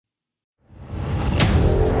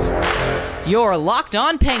You're Locked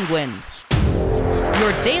On Penguins,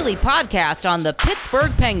 your daily podcast on the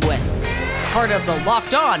Pittsburgh Penguins, part of the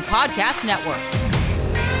Locked On Podcast Network.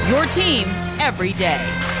 Your team every day.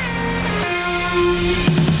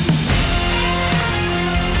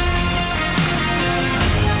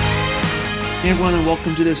 Hey everyone, and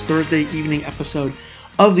welcome to this Thursday evening episode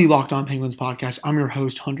of the Locked On Penguins podcast. I'm your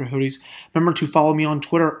host, Hunter Hodes. Remember to follow me on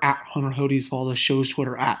Twitter at Hunter Hodes. Follow the show's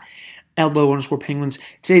Twitter at LO_Penguins.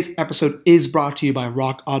 Today's episode is brought to you by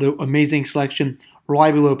Rock Auto. Amazing selection,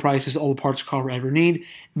 reliably low prices, all the parts your car will ever need.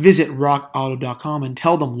 Visit rockauto.com and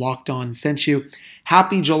tell them Locked On sent you.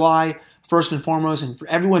 Happy July, first and foremost, and for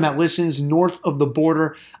everyone that listens north of the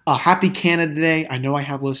border, happy Canada Day. I know I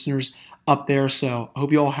have listeners up there, so I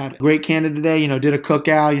hope you all had a great Canada Day. Did a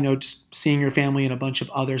cookout, just seeing your family and a bunch of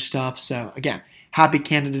other stuff. So again, happy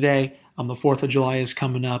Canada Day. The 4th of July is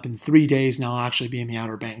coming up in 3 days, and I'll actually be in the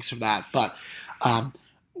Outer Banks for that. But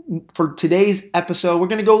for today's episode, we're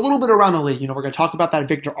going to go a little bit around the league. We're going to talk about that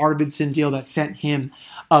Victor Arvidsson deal that sent him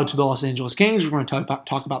to the Los Angeles Kings. We're going to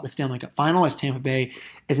talk about the Stanley Cup Final as Tampa Bay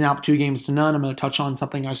is now up 2-0. I'm going to touch on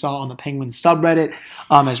something I saw on the Penguins subreddit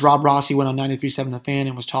as Rob Rossi went on 93.7 The Fan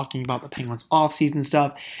and was talking about the Penguins offseason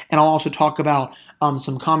stuff. And I'll also talk about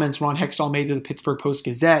some comments Ron Hextall made to the Pittsburgh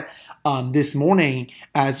Post-Gazette this morning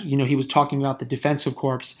as he was talking about the defensive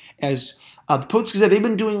corps. As the Post-Gazette, they've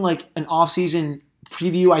been doing like an offseason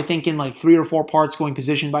preview, I think, in like 3 or 4 parts, going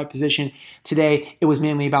position by position. Today, it was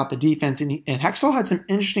mainly about the defense, and Hextall had some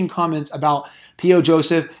interesting comments about P.O.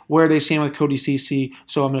 Joseph, where they stand with Cody Ceci,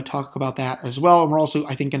 so I'm going to talk about that as well, and we're also,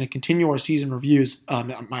 I think, going to continue our season reviews.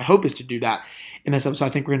 My hope is to do that in this episode. I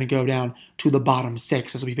think we're going to go down to the bottom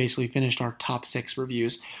 6 as we basically finished our top 6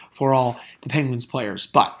 reviews for all the Penguins players.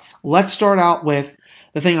 But let's start out with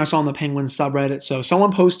the thing I saw on the Penguins subreddit. So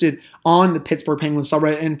someone posted on the Pittsburgh Penguins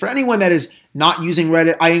subreddit, and for anyone that is not using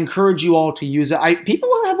Reddit, I encourage you all to use it. People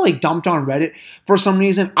have dumped on Reddit for some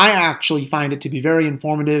reason. I actually find it to be very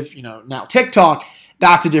informative. Now TikTok,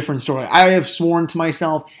 that's a different story. I have sworn to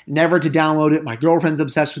myself never to download it. My girlfriend's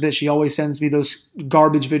obsessed with it. She always sends me those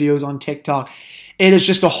garbage videos on TikTok. It is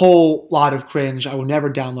just a whole lot of cringe. I will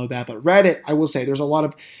never download that. But Reddit, I will say, there's a lot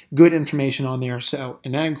of good information on there.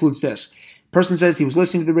 And that includes this. Person says he was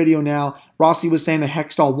listening to the radio now. Rossi was saying that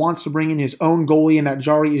Hextall wants to bring in his own goalie and that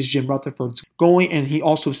Jarry is Jim Rutherford's goalie. And he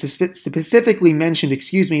also specifically mentioned,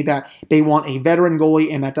 that they want a veteran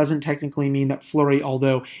goalie, and that doesn't technically mean that Fleury,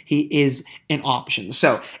 although he is an option.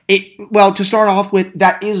 So, to start off with,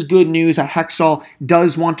 that is good news that Hextall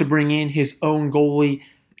does want to bring in his own goalie.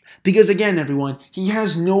 Because again, everyone, he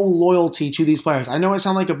has no loyalty to these players. I know I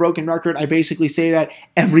sound like a broken record. I basically say that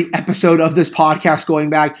every episode of this podcast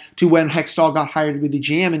going back to when Hextall got hired to be the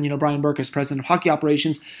GM and, Brian Burke is president of hockey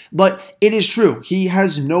operations. But it is true. He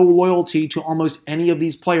has no loyalty to almost any of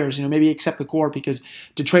these players, maybe except the core, because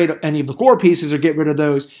to trade any of the core pieces or get rid of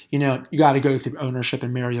those, you got to go through ownership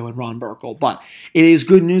and Mario and Ron Burkle. But it is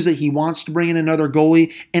good news that he wants to bring in another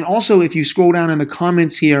goalie. And also, if you scroll down in the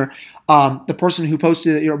comments here, the person who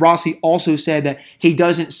posted it, Rossi also said that he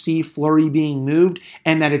doesn't see Fleury being moved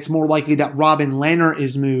and that it's more likely that Robin Lehner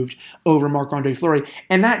is moved over Marc-Andre Fleury.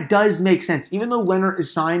 And that does make sense. Even though Lehner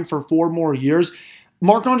is signed for 4 more years,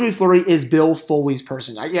 Marc-Andre Fleury is Bill Foley's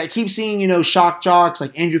person. I keep seeing, shock jocks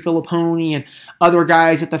like Andrew Filipponi and other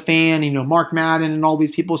guys at the Fan, Mark Madden and all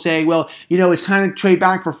these people say, well, it's time to trade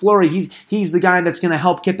back for Fleury. He's the guy that's going to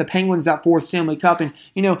help get the Penguins that 4th Stanley Cup. And,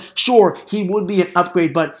 sure, he would be an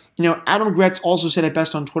upgrade. But, Adam Gretz also said it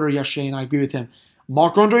best on Twitter yesterday, and I agree with him.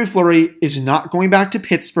 Marc-Andre Fleury is not going back to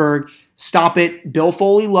Pittsburgh. Stop it. Bill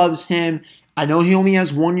Foley loves him. I know he only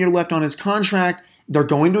has 1 year left on his contract. They're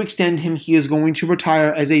going to extend him. He is going to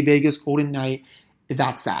retire as a Vegas Golden Knight.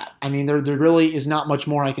 That's that. There really is not much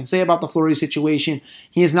more I can say about the Fleury situation.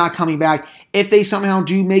 He is not coming back. If they somehow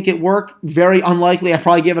do make it work, very unlikely. I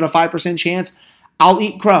probably give it a 5% chance. I'll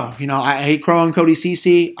eat crow. I hate crow on Cody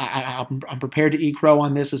Ceci. I'm prepared to eat crow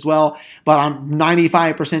on this as well, but I'm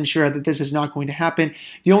 95% sure that this is not going to happen.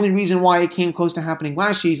 The only reason why it came close to happening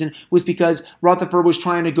last season was because Rutherford was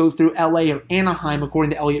trying to go through LA or Anaheim,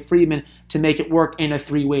 according to Elliot Friedman, to make it work in a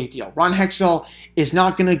 3-way deal. Ron Hextall is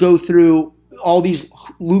not going to go through all these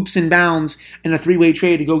loops and bounds in a 3-way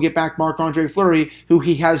trade to go get back Marc-Andre Fleury, who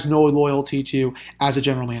he has no loyalty to as a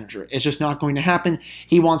general manager. It's just not going to happen.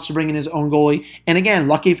 He wants to bring in his own goalie. And again,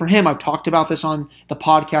 lucky for him, I've talked about this on the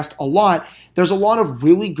podcast a lot, there's a lot of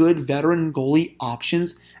really good veteran goalie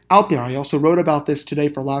options out there. I also wrote about this today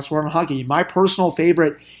for Last Word on Hockey. My personal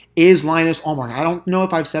favorite is Linus Ullmark. I don't know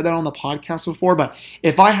if I've said that on the podcast before, but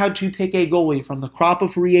if I had to pick a goalie from the crop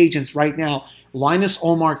of free agents right now, Linus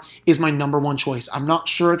Ullmark is my number one choice. I'm not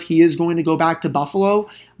sure if he is going to go back to Buffalo,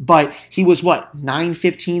 but he was,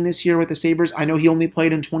 .915 this year with the Sabres? I know he only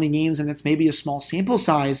played in 20 games, and that's maybe a small sample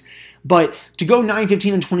size, but to go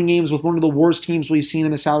 .915 in 20 games with one of the worst teams we've seen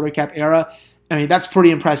in the salary cap era, I mean, that's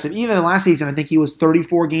pretty impressive. Even in last season, I think he was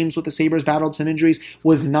 34 games with the Sabres, battled some injuries,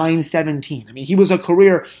 was .917. I mean, he was a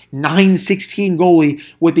career .916 goalie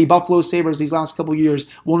with the Buffalo Sabres these last couple of years,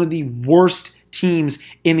 one of the worst teams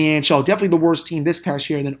in the NHL. Definitely the worst team this past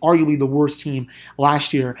year, and then arguably the worst team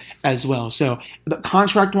last year as well. So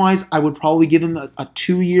contract-wise, I would probably give him a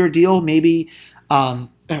 2-year deal, maybe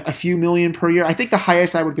a few million per year. I think the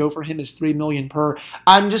highest I would go for him is $3 million per.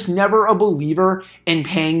 I'm just never a believer in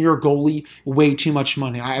paying your goalie way too much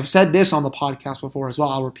money. I've said this on the podcast before as well.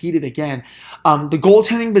 I'll repeat it again. The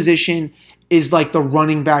goaltending position is like the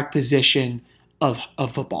running back position of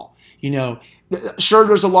football. You know, sure,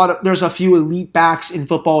 there's a few elite backs in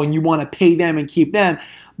football, and you want to pay them and keep them,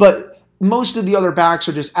 but most of the other backs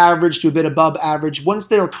are just average to a bit above average. Once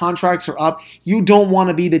their contracts are up, you don't want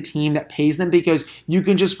to be the team that pays them because you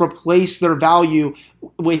can just replace their value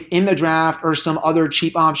within the draft or some other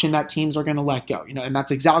cheap option that teams are going to let go. You know, and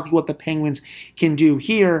that's exactly what the Penguins can do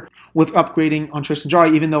here with upgrading on Tristan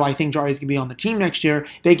Jarry. Even though I think Jarry's going to be on the team next year,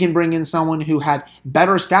 they can bring in someone who had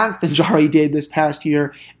better stats than Jarry did this past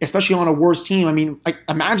year, especially on a worse team. I mean,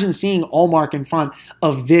 imagine seeing Ullmark in front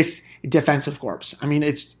of this defensive corps. I mean,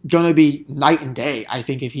 it's going to be night and day, I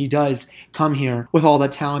think, if he does come here with all the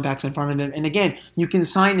talent that's in front of him. And again, you can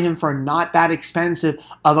sign him for not that expensive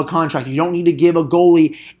of a contract. You don't need to give a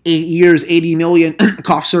goalie 8 years, $80 million,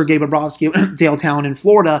 cough Sergei Bobrovsky, Dale Talon in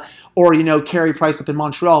Florida, or, Carey Price up in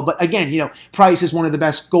Montreal. But again, Price is one of the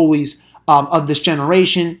best goalies of this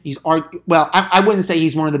generation. I wouldn't say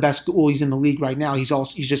he's one of the best goalies in the league right now. He's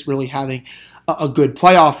just really having a good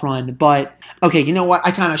playoff run. But okay, you know what?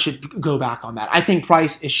 I kind of should go back on that. I think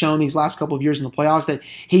Price has shown these last couple of years in the playoffs that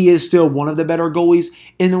he is still one of the better goalies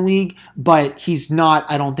in the league, but he's not,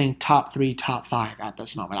 I don't think, top 3, top 5 at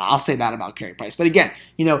this moment. I'll say that about Carey Price. But again,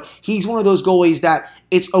 he's one of those goalies that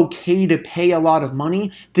it's okay to pay a lot of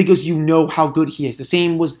money because you know how good he is.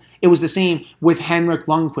 It was the same with Henrik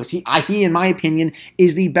Lundqvist. He, in my opinion,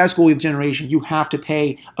 is the best goalie of the generation. You have to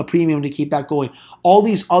pay a premium to keep that goalie. All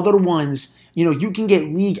these other ones, you can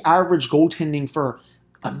get league average goaltending for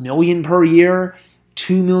 $1 million per year,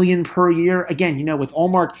 $2 million per year. Again, with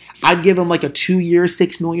Ullmark, I'd give him like a 2-year,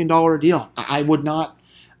 $6 million deal. I would not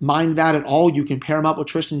mind that at all. You can pair him up with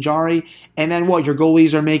Tristan Jarry, and then your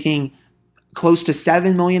goalies are making close to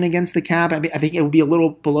 $7 million against the cap. I think it would be a little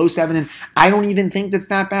below 7, and I don't even think that's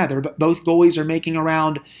that bad. Both goalies are making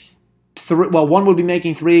around 3. Well, one would be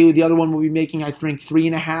making 3, the other one would be making, I think,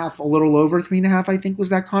 3.5, a little over 3.5. I think was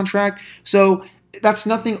that contract. So that's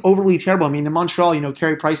nothing overly terrible. I mean, in Montreal,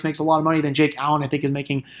 Carey Price makes a lot of money. Then Jake Allen, I think, is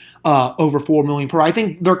making over $4 million per. I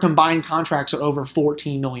think their combined contracts are over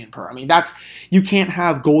 $14 million per. I mean, you can't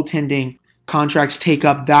have goaltending contracts take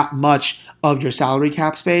up that much of your salary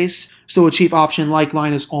cap space. So a cheap option like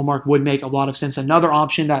Linus Ullmark would make a lot of sense. Another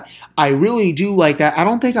option that I really do like that I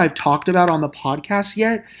don't think I've talked about on the podcast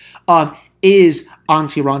yet is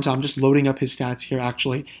Antti Raanta. I'm just loading up his stats here,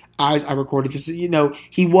 actually, as I recorded this.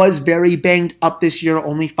 He was very banged up this year,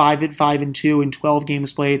 only 5-5-2 in 12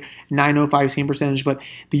 games played, .905 same percentage. But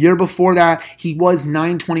the year before that, he was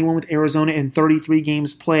 .921 with Arizona in 33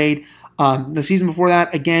 games played. The season before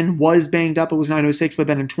that, again, was banged up. It was .906, but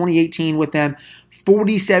then in 2018 with them,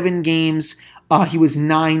 47 games, he was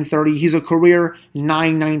 .930. He's a career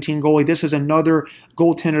 .919 goalie. This is another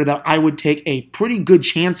goaltender that I would take a pretty good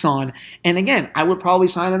chance on. And again, I would probably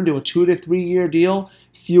sign him to a 2 to 3 year deal,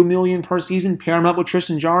 few million per season, pair him up with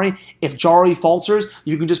Tristan Jarry. If Jarry falters,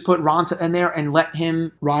 you can just put Raanta in there and let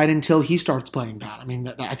him ride until he starts playing bad. I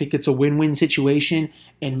mean, I think it's a win-win situation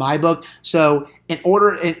in my book. So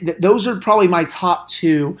those are probably my top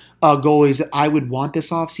 2 goalies that I would want this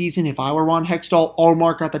offseason if I were Ron Hextall.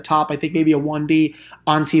 Ullmark at the top, I think maybe a 1B,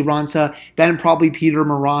 Antti Raanta, then probably Peter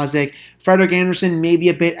Mrazek. Frederik Andersen, maybe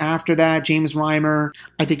a bit after that. James Reimer,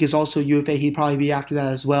 I think, is also UFA. He'd probably be after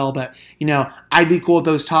that as well. But, I'd be cool with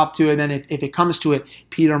those top 2. And then if it comes to it,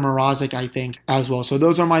 Peter Mrazek, I think, as well. So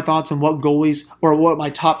those are my thoughts on what my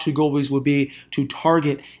top 2 goalies would be to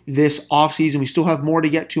target this offseason. We still have more to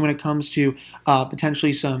get to when it comes to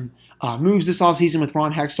potentially some moves this offseason with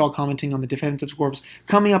Ron Hextall commenting on the defensive corps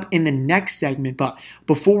coming up in the next segment. But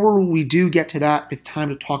before we do get to that, it's time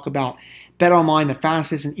to talk about BetOnline, the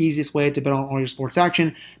fastest and easiest way to bet on all your sports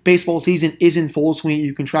action. Baseball season is in full swing.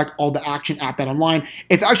 You can track all the action at BetOnline.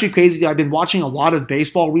 It's actually crazy. I've been watching a lot of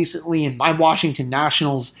baseball recently, and my Washington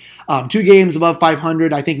Nationals, 2 games above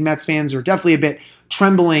 500. I think Mets fans are definitely a bit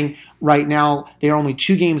trembling right now. They are only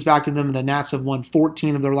 2 games back of them. The Nats have won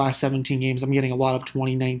 14 of their last 17 games. I'm getting a lot of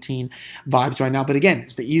 2019 vibes right now. But again,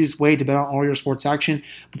 it's the easiest way to bet on all your sports action.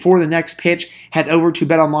 Before the next pitch, head over to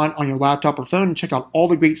BetOnline on your laptop or phone and check out all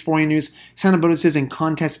the great sporting news, sign-up bonuses, and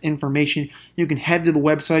contest information. You can head to the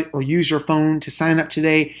website or use your phone to sign up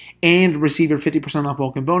today and receive your 50% off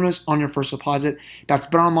welcome bonus on your first deposit. That's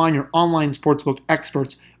BetOnline, your online sportsbook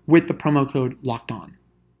experts, with the promo code LOCKEDON.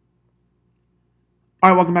 All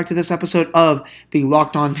right, welcome back to this episode of the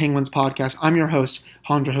Locked On Penguins podcast. I'm your host,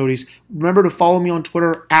 Hunter Hodes. Remember to follow me on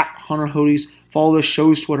Twitter at Hunter Hodes. Follow the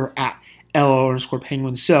show's Twitter at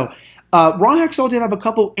LO_Penguins. So, Ron Hextall did have a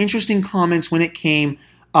couple interesting comments when it came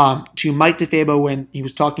to Mike DeFabo when he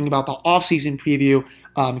was talking about the offseason preview,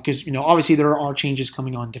 because, obviously there are changes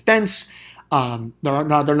coming on defense. They're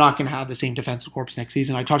not going to have the same defensive corps next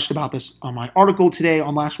season. I touched about this on my article today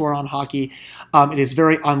on Last Word on Hockey. It is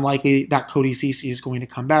very unlikely that Cody Ceci is going to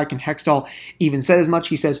come back, and Hextall even said as much.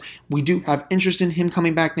 He says, we do have interest in him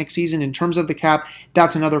coming back next season. In terms of the cap,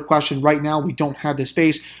 that's another question. Right now, we don't have the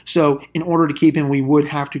space, so in order to keep him, we would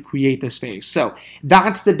have to create the space. So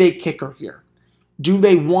that's the big kicker here. Do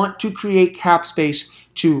they want to create cap space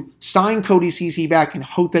to sign Cody Ceci back and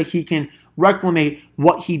hope that he can reclamate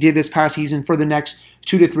what he did this past season for the next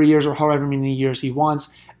 2 to 3 years or however many years he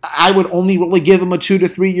wants? I would only really give him a 2 to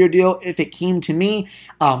 3 year deal if it came to me.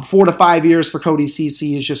 4 to 5 years for Cody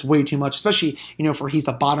Ceci is just way too much, especially, for he's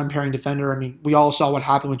a bottom pairing defender. I mean, we all saw what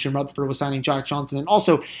happened when Jim Rutherford was signing Jack Johnson. And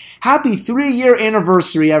also, happy 3-year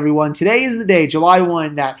anniversary, everyone. Today is the day, July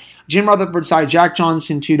 1, that Jim Rutherford signed Jack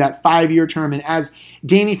Johnson to that 5-year term. And as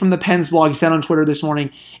Danny from the Pens blog said on Twitter this morning,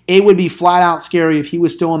 it would be flat out scary if he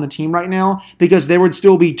was still on the team right now, because there would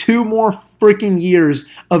still be 2 more freaking years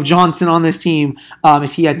of Johnson on this team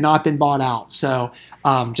if he had not been bought out. So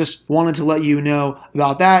just wanted to let you know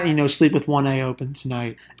about that. Sleep with one eye open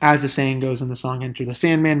tonight, as the saying goes in the song Enter the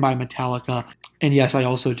Sandman by Metallica. And yes, I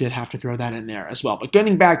also did have to throw that in there as well. But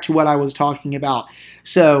getting back to what I was talking about.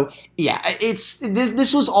 So, yeah,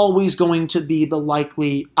 this was always going to be the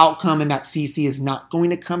likely outcome, and that Ceci is not going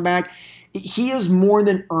to come back. He has more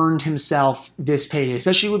than earned himself this payday,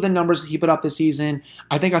 especially with the numbers that he put up this season.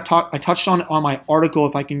 I think I touched on it on my article.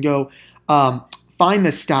 If I can go find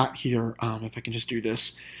the stat here, if I can just do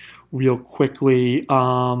this real quickly.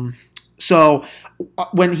 So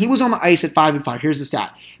when he was on the ice at 5-5, here's the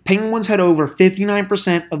stat. Penguins had over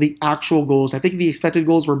 59% of the actual goals. I think the expected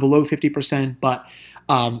goals were below 50%, but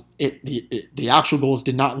the actual goals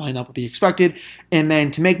did not line up with the expected. And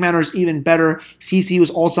then to make matters even better, Ceci was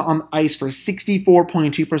also on the ice for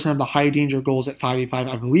 64.2% of the high danger goals at 5v5.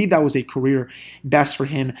 I believe that was a career best for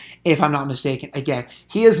him, if I'm not mistaken. Again,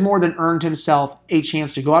 he has more than earned himself a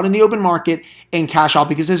chance to go out in the open market and cash out,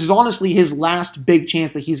 because this is honestly his last big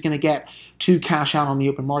chance that he's going to get to cash out on the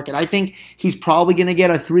open market. I think he's probably going to get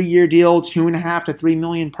a 3-year deal, $2.5 to $3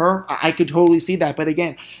 million per. I could totally see that. But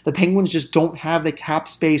again, the Penguins just don't have the cap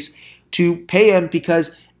space to pay him,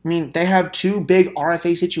 because they have 2 big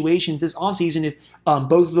RFA situations this offseason if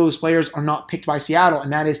both of those players are not picked by Seattle,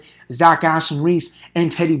 and that is Zach Aston-Reese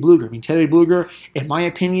and Teddy Bluger. Teddy Bluger, in my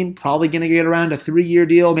opinion, probably going to get around a 3-year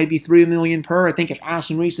deal, maybe $3 million per. I think if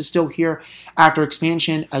Aston-Reese is still here after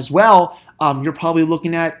expansion as well, you're probably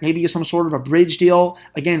looking at maybe some sort of a bridge deal.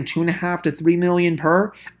 Again, $2.5 to $3 million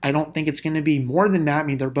per. I don't think it's going to be more than that.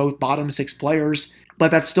 They're both bottom 6 players, but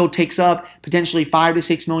that still takes up potentially $5 to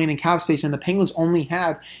 $6 million in cap space, and the Penguins only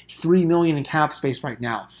have $3 million in cap space right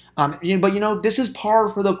now. But this is par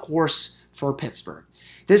for the course for Pittsburgh.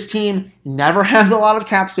 This team never has a lot of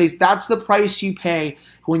cap space. That's the price you pay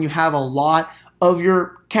when you have a lot of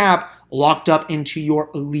your cap locked up into your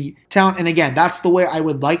elite talent. And again, that's the way I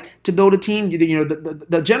would like to build a team.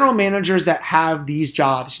 The general managers that have these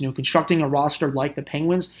jobs, constructing a roster like the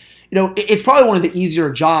Penguins, it's probably one of the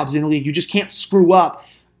easier jobs in the league. You just can't screw up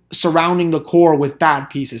surrounding the core with bad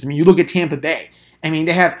pieces. You look at Tampa Bay.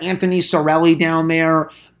 They have Anthony Cirelli down there,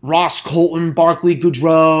 Ross Colton, Barclay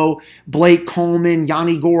Goodrow, Blake Coleman,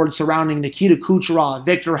 Yanni Gourde surrounding Nikita Kucherov,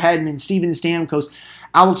 Victor Hedman, Steven Stamkos,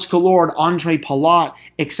 Alex Killorn, Andre Palat,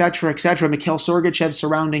 etc., Mikhail Sergachev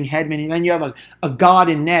surrounding Hedman, and then you have a god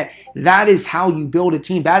in net. That is how you build a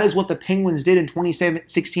team. That is what the Penguins did in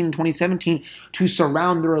 2016 and 2017 to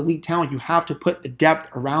surround their elite talent. You have to put the depth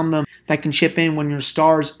around them that can chip in when your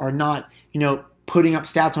stars are not, putting up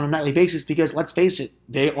stats on a nightly basis, because let's face it,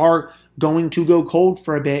 they are going to go cold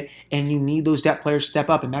for a bit, and you need those depth players to step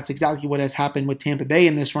up. And that's exactly what has happened with Tampa Bay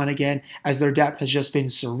in this run again, as their depth has just been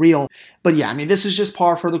surreal. But yeah, I mean, this is just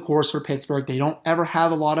par for the course for Pittsburgh. They don't ever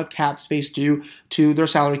have a lot of cap space due to their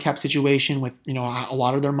salary cap situation with, a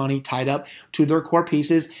lot of their money tied up to their core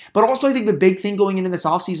pieces. But also, I think the big thing going into this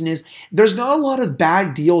offseason is there's not a lot of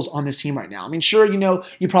bad deals on this team right now. I mean, sure,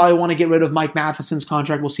 you probably want to get rid of Mike Matheson's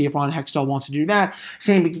contract. We'll see if Ron Hextall wants to do that.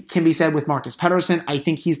 Same can be said with Marcus Pettersson. I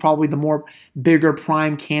think he's probably the more bigger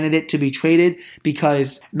prime candidate to be traded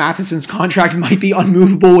because Matheson's contract might be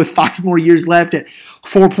unmovable with 5 more years left at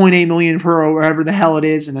 $4.8 million per or wherever the hell it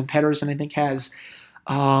is. And then Pettersson, I think, has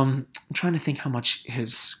I'm trying to think how much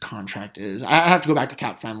his contract is. I have to go back to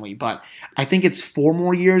Cap Friendly, but I think it's 4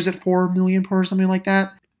 more years at $4 million per or something like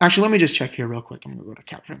that. Actually, let me just check here real quick. I'm going to go to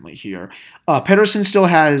Cap Friendly here. Pettersson still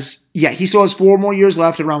has 4 more years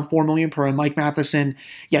left at around $4 million per. And Mike Matheson,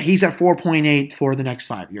 he's at 4.8 for the next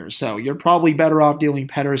 5 years. So you're probably better off dealing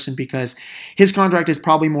Pettersson because his contract is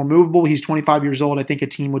probably more movable. He's 25 years old. I think a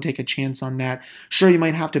team would take a chance on that. Sure, you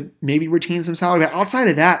might have to maybe retain some salary, but outside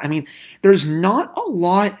of that, I mean, there's not a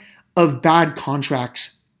lot of bad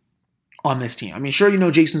contracts on this team. I mean, sure,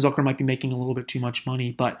 Jason Zucker might be making a little bit too much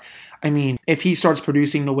money, but I mean, if he starts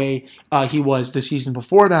producing the way he was the season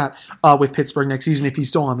before that with Pittsburgh next season, if he's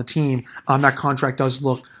still on the team, that contract does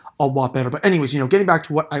look a lot better. But anyways, getting back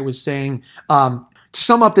to what I was saying, to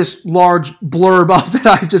sum up this large blurb up that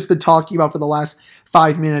I've just been talking about for the last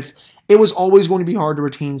 5 minutes, it was always going to be hard to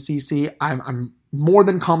retain CC. I'm more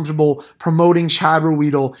than comfortable promoting Chad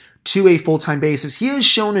Ruhwedel to a full-time basis. He has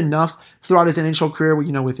shown enough throughout his NHL career,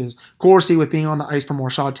 with his Corsi, with being on the ice for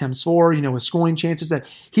Marchand Temsor, with scoring chances, that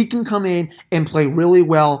he can come in and play really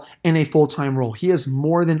well in a full-time role. He has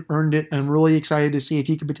more than earned it. I'm really excited to see if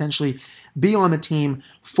he could potentially be on the team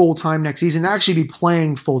full-time next season, actually be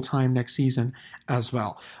playing full-time next season as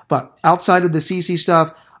well. But outside of the CC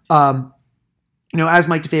stuff, as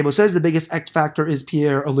Mike DeFabo says, the biggest X factor is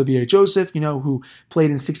Pierre-Olivier Joseph, who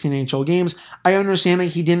played in 16 NHL games. I understand that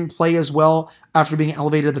he didn't play as well after being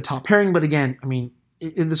elevated to the top pairing, but again, I mean,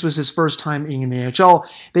 this was his first time being in the NHL.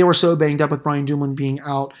 They were so banged up with Brian Dumoulin being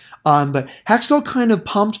out. But Hextall kind of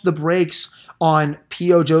pumped the brakes on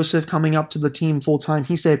P.O. Joseph coming up to the team full-time.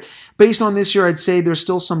 He said, based on this year, I'd say there's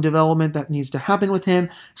still some development that needs to happen with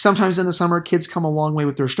him. Sometimes in the summer, kids come a long way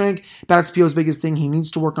with their strength. That's P.O.'s biggest thing. He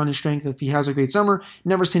needs to work on his strength. If he has a great summer,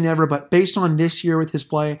 never say never. But based on this year with his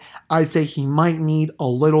play, I'd say he might need a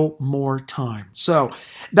little more time. So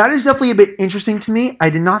that is definitely a bit interesting to me.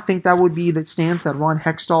 I did not think that would be the stance that Ron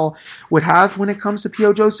Hextall would have when it comes to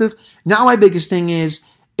P.O. Joseph. Now my biggest thing is,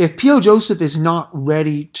 if P.O. Joseph is not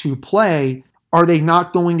ready to play, are they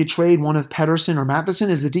not going to trade one of Pettersson or Matheson?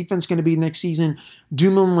 Is the defense going to be next season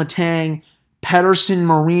Dumoulin, Letang, Pettersson,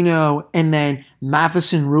 Marino, and then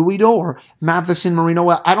Matheson, Ruhwedel, or Matheson, Marino?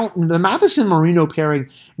 Well, the Matheson, Marino pairing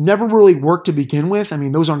never really worked to begin with. I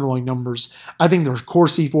mean, those underlying numbers, I think their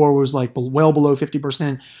Corsi for was like well below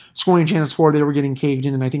 50%. Scoring chance for, they were getting caved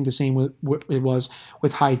in, and I think the same it was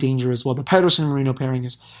with High Danger as well. The Pettersson, Marino pairing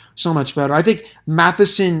is so much better. I think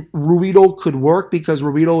Matheson, Ruhwedel could work because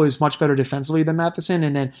Ruhwedel is much better defensively than Matheson,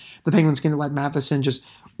 and then the Penguins can let Matheson just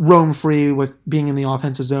roam free with being in the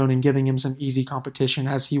offensive zone and giving him some easy competition,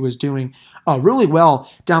 as he was doing really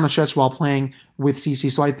well down the stretch while playing with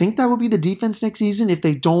CC. So I think that would be the defense next season if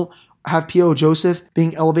they don't have P.O. Joseph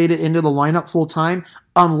being elevated into the lineup full time,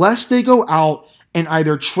 unless they go out and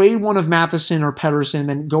either trade one of Matheson or Pettersson,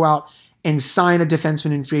 then go out and sign a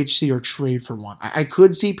defenseman in free agency or trade for one. I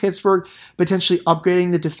could see Pittsburgh potentially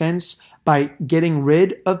upgrading the defense by getting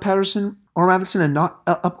rid of Pettersson or Matheson and not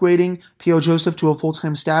upgrading P.O. Joseph to a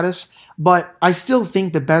full-time status. But I still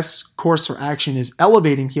think the best course for action is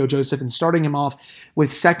elevating P.O. Joseph and starting him off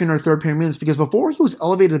with second or third pair minutes, because before he was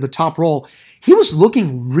elevated to the top role, he was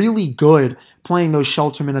looking really good playing those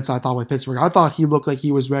shelter minutes, I thought, with Pittsburgh. I thought he looked like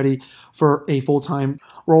he was ready for a full-time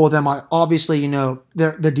role with them. Obviously,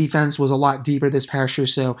 the defense was a lot deeper this past year,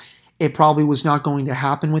 so it probably was not going to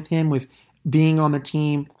happen with him, with being on the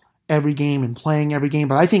team every game and playing every game.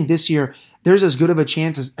 But I think this year, there's as good of a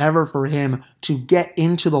chance as ever for him to get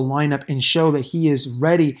into the lineup and show that he is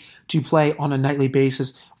ready to play on a nightly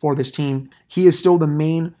basis for this team. He is still the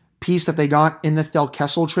main piece that they got in the Phil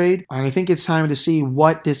Kessel trade, and I think it's time to see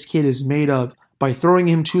what this kid is made of by throwing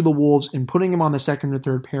him to the Wolves and putting him on the second or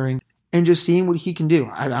third pairing and just seeing what he can do.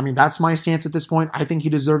 I mean, that's my stance at this point. I think he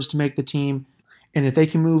deserves to make the team. And if they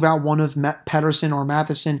can move out one of Pettersson or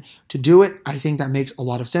Matheson to do it, I think that makes a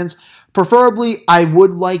lot of sense. Preferably, I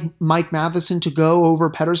would like Mike Matheson to go over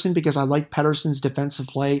Pettersson because I like Pettersson's defensive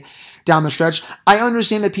play down the stretch. I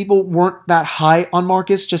understand that people weren't that high on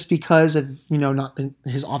Marcus just because of, not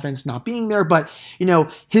his offense not being there, but,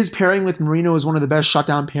 his pairing with Marino is one of the best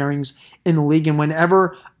shutdown pairings in the league, and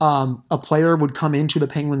whenever a player would come into the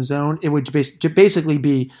Penguin zone, it would basically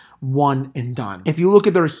be one and done. If you look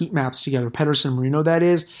at their heat maps together, Pettersson, Marino, that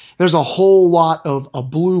is, there's a whole lot of a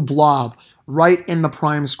blue blob right in the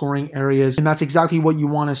prime scoring areas. And that's exactly what you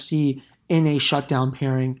want to see in a shutdown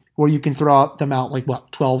pairing where you can throw them out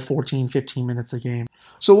 12, 14, 15 minutes a game.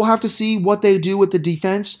 So we'll have to see what they do with the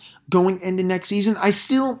defense going into next season.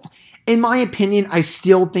 In my opinion, I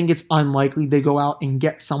still think it's unlikely they go out and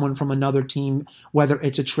get someone from another team, whether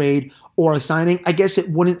it's a trade or a signing. I guess it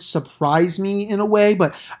wouldn't surprise me in a way,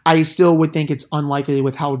 but I still would think it's unlikely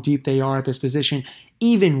with how deep they are at this position,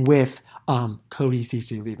 even with Cody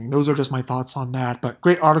Ceci leaving. Those are just my thoughts on that. But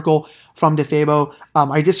great article from DeFabo.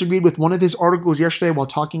 I disagreed with one of his articles yesterday while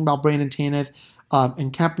talking about Brandon Tanev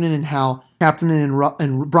and Kapanen and how Kapanen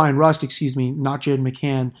and Brian Rust, not Jared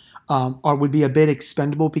McCann, would be a bit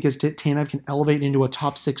expendable because Tanev can elevate into a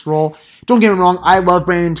top 6 role. Don't get me wrong, I love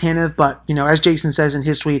Brandon Tanev, but as Jason says in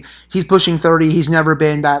his tweet, he's pushing 30. He's never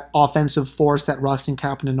been that offensive force that Rust and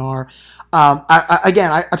Kapanen are.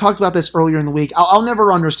 I talked about this earlier in the week. I'll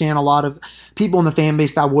never understand a lot of people in the fan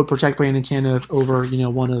base that would protect Brandon Tanev over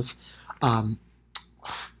one of not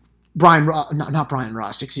Brian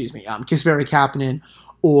Rust, Kasperi Kapanen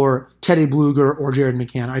or Teddy Bluger or Jared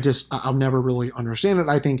McCann. I'll never really understand it.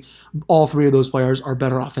 I think all three of those players are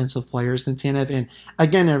better offensive players than Tanev. And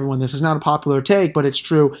again, everyone, this is not a popular take, but it's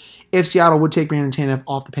true. If Seattle would take Brandon Tanev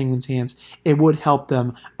off the Penguins' hands, it would help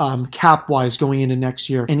them cap-wise going into next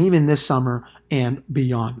year and even this summer and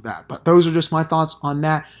beyond that. But those are just my thoughts on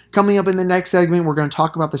that. Coming up in the next segment, we're going to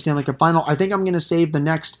talk about the Stanley Cup Final. I think I'm going to save the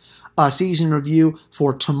next season review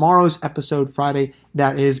for tomorrow's episode, Friday,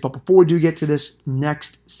 that is. But before we do get to this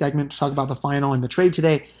next segment to talk about the final and the trade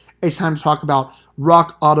today, it's time to talk about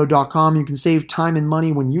RockAuto.com. You can save time and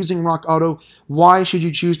money when using Rock Auto. Why should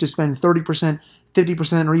you choose to spend 30%,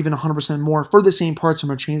 50%, or even 100% more for the same parts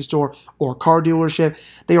from a chain store or car dealership?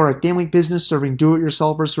 They are a family business serving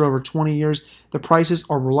do-it-yourselfers for over 20 years. The prices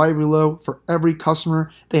are reliably low for every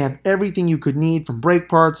customer. They have everything you could need, from brake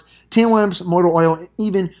parts, tail lamps, motor oil, and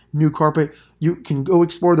even new carpet. You can go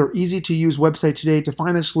explore their easy-to-use website today to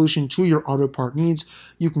find a solution to your auto part needs.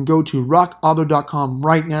 You can go to rockauto.com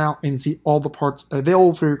right now and see all the parts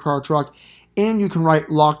available for your car or truck. And you can write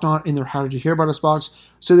Locked On in their How Did You Hear About Us box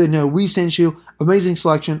so they know we sent you. Amazing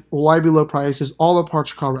selection, reliably low prices, all the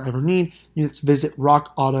parts your car will ever need. Let's visit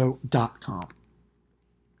rockauto.com.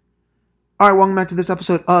 All right, welcome back to this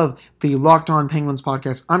episode of the Locked On Penguins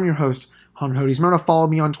podcast. I'm your host, Hunter Hodes. Remember to follow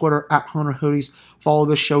me on Twitter at Hunter Hodes. Follow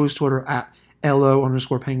the show's Twitter at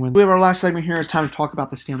LO_Penguins. We have our last segment here. It's time to talk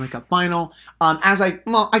about the Stanley Cup Final. I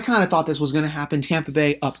kind of thought this was going to happen. Tampa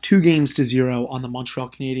Bay up 2-0 on the Montreal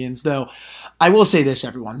Canadiens, though I will say this,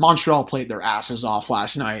 everyone. Montreal played their asses off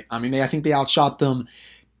last night. I mean, I think they outshot them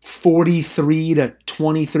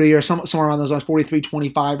 43-23 or somewhere around those lines,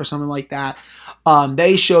 43-25 or something like that.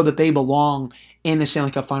 They show that they belong in the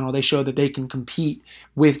Stanley Cup Final. They show that they can compete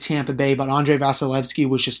with Tampa Bay, but Andrei Vasilevskiy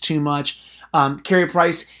was just too much. Carey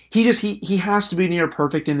Price, he has to be near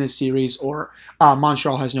perfect in this series, or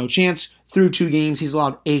Montreal has no chance. Through 2 games, he's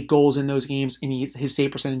allowed 8 goals in those games, and his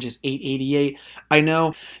save percentage is .888. I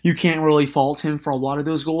know you can't really fault him for a lot of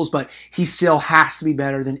those goals, but he still has to be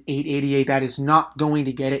better than .888. That is not going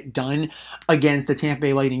to get it done against the Tampa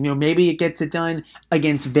Bay Lightning. Maybe it gets it done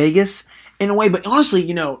against Vegas in a way, but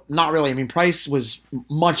honestly, not really. I mean, Price was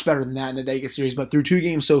much better than that in the Vegas series, but through 2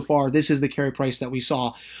 games so far, this is the Carey Price that we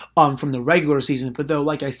saw from the regular season. But though,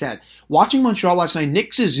 like I said, watching Montreal last night,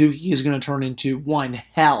 Nick Suzuki is going to turn into one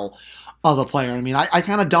hell of a player. I mean, I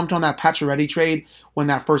kind of dumped on that Pacioretty trade when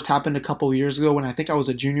that first happened a couple of years ago when I think I was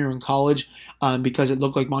a junior in college because it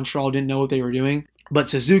looked like Montreal didn't know what they were doing. But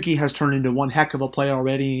Suzuki has turned into one heck of a player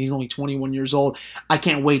already. He's only 21 years old. I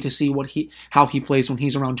can't wait to see how he plays when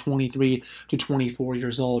he's around 23 to 24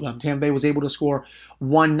 years old. Tampa Bay was able to score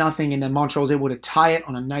 1-0, and then Montreal was able to tie it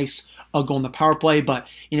on a nice goal in the power play. But,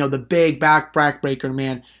 the big backbreaker,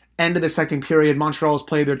 man. End of the second period, Montreal's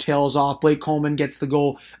played their tails off. Blake Coleman gets the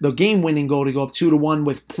game-winning goal to go up 2-1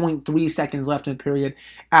 with 0.3 seconds left in the period.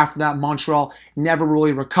 After that, Montreal never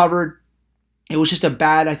really recovered. It was just a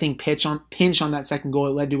bad, I think, pinch on that second goal.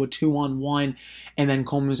 It led to a 2-on-1, and then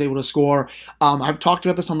Coleman was able to score. I've talked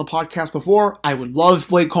about this on the podcast before. I would love if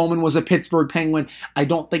Blake Coleman was a Pittsburgh Penguin. I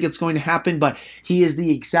don't think it's going to happen, but he is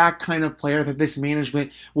the exact kind of player that this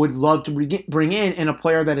management would love to bring in, and a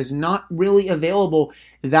player that is not really available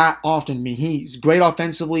that often. I mean, he's great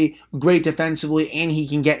offensively, great defensively, and he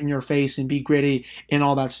can get in your face and be gritty and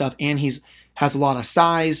all that stuff, and has a lot of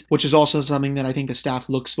size, which is also something that I think the staff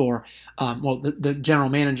looks for. The general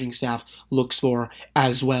managing staff looks for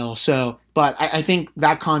as well. So, but I think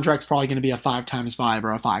that contract's probably going to be a 5x5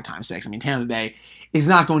 or a 5x6. I mean, Tampa Bay is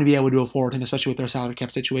not going to be able to afford him, especially with their salary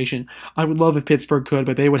cap situation. I would love if Pittsburgh could,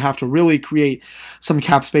 but they would have to really create some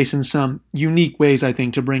cap space in some unique ways, I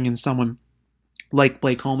think, to bring in someone like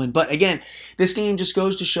Blake Coleman. But again, this game just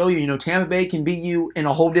goes to show you, Tampa Bay can beat you in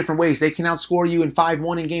a whole different ways. They can outscore you in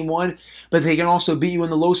 5-1 in game one, but they can also beat you in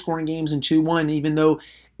the low-scoring games in 2-1, even though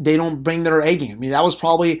they don't bring their A game. I mean, that was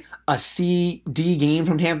probably a C-D game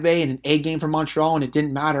from Tampa Bay and an A game from Montreal, and it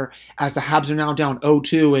didn't matter as the Habs are now down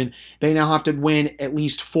 0-2, and they now have to win at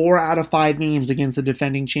least 4 out of 5 games against the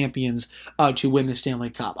defending champions to win the Stanley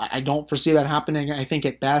Cup. I don't foresee that happening. I think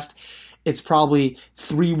at best it's probably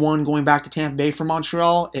 3-1 going back to Tampa Bay for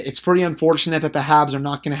Montreal. It's pretty unfortunate that the Habs are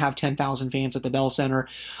not going to have 10,000 fans at the Bell Center.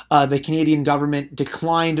 The Canadian government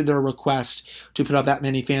declined their request to put up that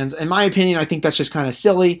many fans. In my opinion, I think that's just kind of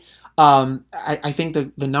silly. I think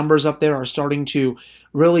the numbers up there are starting to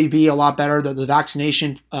really be a lot better. The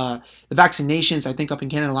vaccinations, I think up in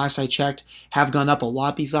Canada, last I checked, have gone up a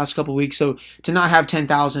lot these last couple of weeks. So to not have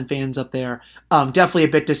 10,000 fans up there, definitely a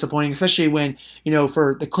bit disappointing, especially when,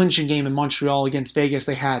 for the clinching game in Montreal against Vegas,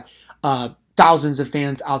 they had thousands of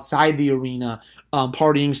fans outside the arena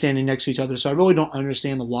partying, standing next to each other. So I really don't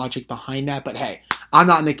understand the logic behind that. But hey, I'm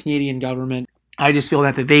not in the Canadian government. I just feel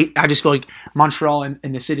like Montreal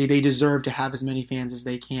and the city, they deserve to have as many fans as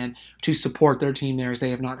they can to support their team there, as they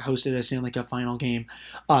have not hosted a Stanley Cup final game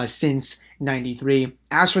since '93.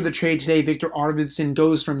 As for the trade today, Victor Arvidsson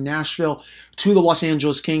goes from Nashville to the Los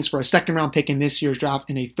Angeles Kings for a second-round pick in this year's draft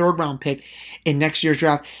and a third-round pick in next year's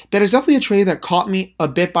draft. That is definitely a trade that caught me a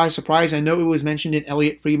bit by surprise. I know it was mentioned in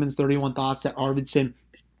Elliot Friedman's 31 Thoughts that Arvidsson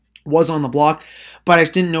was on the block, but I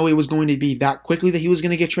just didn't know it was going to be that quickly that he was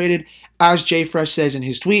going to get traded. As Jay Fresh says in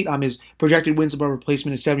his tweet, his projected wins above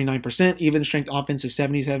replacement is 79%, even strength offense is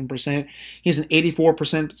 77%. He has an 84%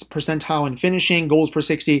 percentile in finishing, goals per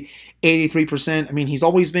 60, 83%. I mean, he's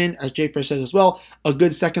always been, as Jay Fresh says as well, a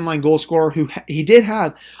good second-line goal scorer who he did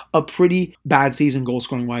have a pretty bad season goal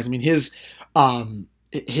scoring wise. I mean, his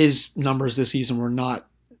numbers this season were not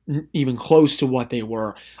even close to what they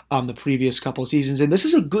were the previous couple of seasons. And this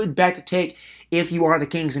is a good bet to take if you are the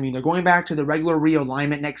Kings. I mean, they're going back to the regular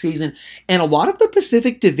realignment next season, and a lot of the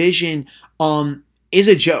Pacific Division is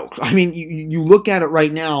a joke. I mean, you look at it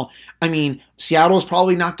right now. I mean, Seattle is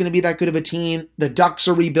probably not going to be that good of a team. The Ducks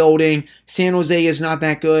are rebuilding. San Jose is not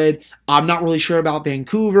that good. I'm not really sure about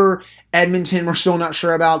Vancouver. Edmonton, we're still not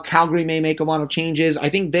sure about. Calgary may make a lot of changes. I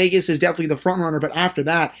think Vegas is definitely the front runner, but after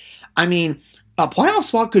that, I mean, a playoff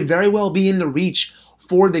spot could very well be in the reach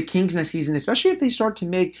for the Kings next season, especially if they start to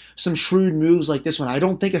make some shrewd moves like this one. I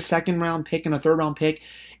don't think a second-round pick and a third-round pick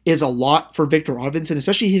is a lot for Victor Arvidsson,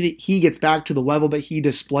 especially if he gets back to the level that he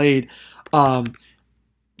displayed from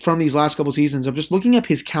these last couple seasons. I'm just looking up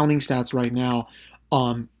his counting stats right now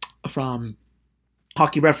from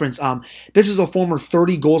Hockey Reference. This is a former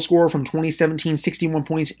 30 goal scorer from 2017, 61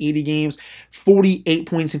 points, 80 games, 48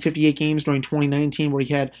 points in 58 games during 2019, where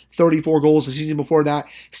he had 34 goals. The season before that,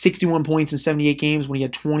 61 points in 78 games when he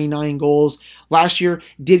had 29 goals. Last year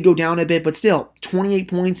did go down a bit, but still 28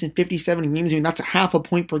 points in 57 games. I mean, that's a half a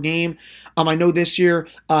point per game. I know this year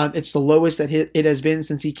it's the lowest that it has been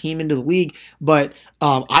since he came into the league, but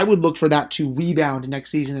I would look for that to rebound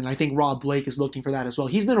next season, and I think Rob Blake is looking for that as well.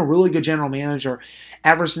 He's been a really good general manager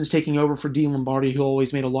ever since taking over for Dean Lombardi, who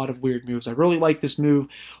always made a lot of weird moves. I really like this move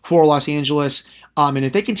for Los Angeles, and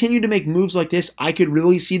if they continue to make moves like this, I could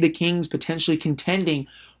really see the Kings potentially contending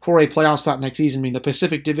for a playoff spot next season. I mean, the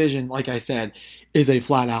Pacific Division, like I said, is a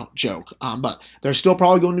flat-out joke. But there's still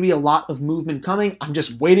probably going to be a lot of movement coming. I'm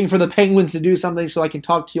just waiting for the Penguins to do something so I can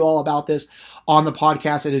talk to you all about this on the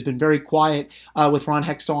podcast. It has been very quiet with Ron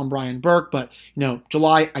Hextall and Brian Burke, but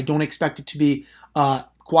July, I don't expect it to be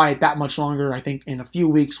quiet that much longer. I think in a few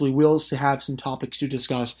weeks we will have some topics to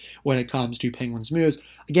discuss when it comes to Penguins news.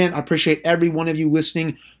 Again, I appreciate every one of you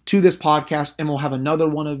listening to this podcast, and we'll have another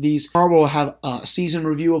one of these. Tomorrow we'll have a season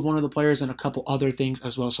review of one of the players and a couple other things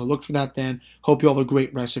as well, so look for that then. Hope you all have a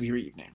great rest of your evening.